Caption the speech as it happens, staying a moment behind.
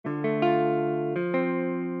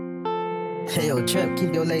Hey yo, Trip,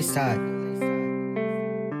 keep your lace tight.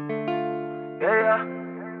 Yeah.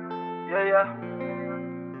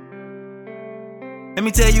 Let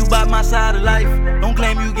me tell you about my side of life. Don't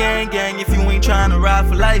claim you gang if you ain't tryna ride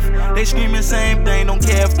for life. They screaming same thing, don't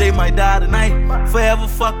care if they might die tonight. Forever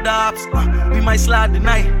fuck the ops, we might slide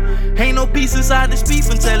tonight. Ain't no peace inside this beef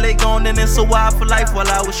until they gone, then it's a wild for life. While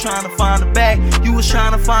I was trying to find a bag, you was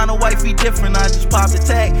trying to find a wife, we different, I just popped the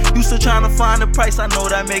tag. You still trying to find the price, I know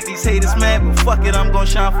that make these haters mad, but fuck it, I'm gon'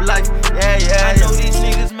 shine for life. Yeah. I know these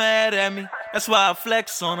niggas mad at me, that's why I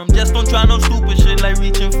flex on them. Just don't try no stupid shit like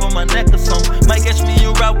reaching for my neck or something. Might catch me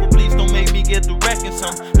en route, but please don't make me get the wrecking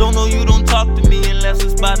some. Don't know you don't talk to me unless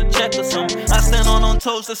it's by the check or something. I stand on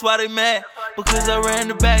toes, that's why they mad, because I ran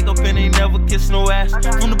the bag up and they never kissed no ass.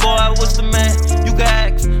 From the boy I was the man, you can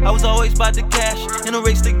ask. I was always about the cash, in a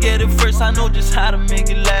race to get it first. I know just how to make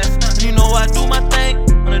it last. And you know I do my thing,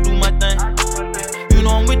 when I do my thing. You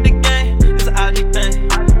know I'm with the gang, it's an object thing.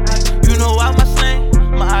 You know I'm my slang,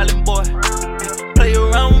 I'm an island boy. Play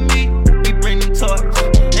around with me, we bring them toys.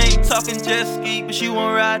 Ain't talking jet ski, but she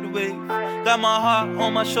won't ride the wave. Got my heart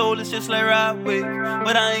on my shoulders just like ride wave.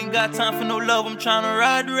 But I ain't got time for no love, I'm tryna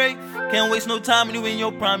ride the rave. Can't waste no time when you in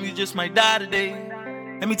your prime, you just might die today.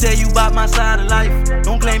 Let me tell you about my side of life.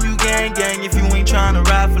 Don't claim you gang if you ain't tryna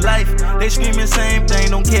ride for life. They screaming same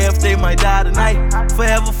thing, don't care if they might die tonight.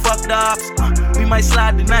 Forever fuck the ops, we might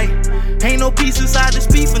slide tonight. Ain't no peace inside this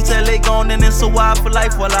beef until they gone, then it's a wild for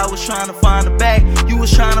life. While I was trying to find a bag, you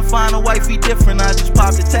was trying to find a wife, we different, I just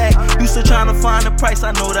popped the tag. You still trying to find the price,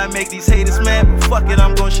 I know that make these haters mad, but fuck it,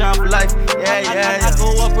 I'm gon' shine for life. Yeah. I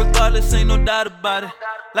go up regardless, ain't no doubt about it.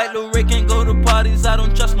 Like Lil Ray can't go to parties, I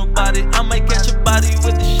don't trust nobody. I might catch a body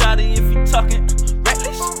with the shotty if you talking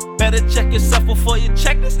reckless. Better check yourself before you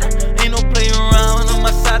check this. Ain't no playing around on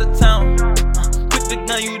my side of town. Quick to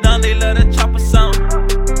gun you down, they love that chopper sound.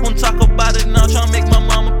 Won't talk about it now, tryna make my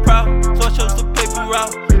mama proud. So I chose the paper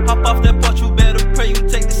route. Hop off that porch, you better pray you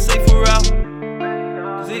take the safer route.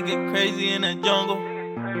 Cause it get crazy in that jungle.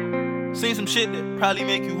 Seen some shit that probably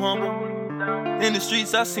make you humble. In the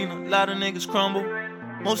streets, I seen a lot of niggas crumble.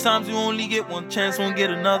 Most times you only get one chance, won't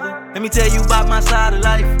get another. Let me tell you about my side of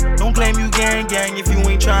life. Don't claim you gang if you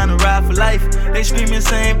ain't tryna ride for life. They screaming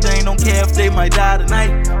same thing, don't care if they might die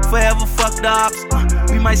tonight. Forever fuck the ops,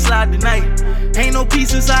 we might slide tonight. Ain't no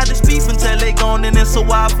peace inside this beef until they gone, then it's a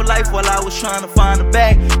wild for life. While I was trying to find a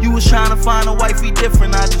bag, you was trying to find a wife, we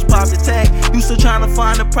different, I just popped the tag. You still trying to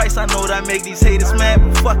find the price, I know that make these haters mad,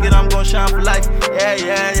 but fuck it, I'm gon' shine for life. Yeah.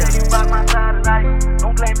 You about my side of life,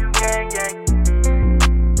 don't claim you gang.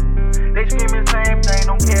 They screaming same thing,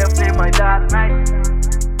 don't care if they might die tonight.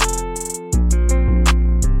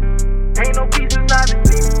 Ain't no peace inside the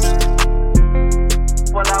beef.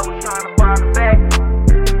 While I was trying to find a bag,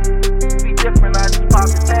 we different, I just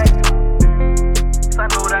popped the tag. So I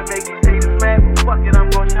know that make these haters mad, but fuck it, I'm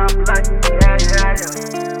gon' shine for life. Yeah.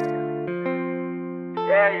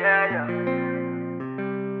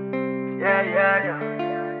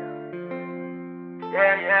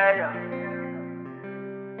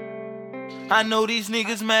 I know these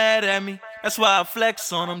niggas mad at me, that's why I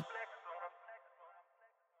flex on them.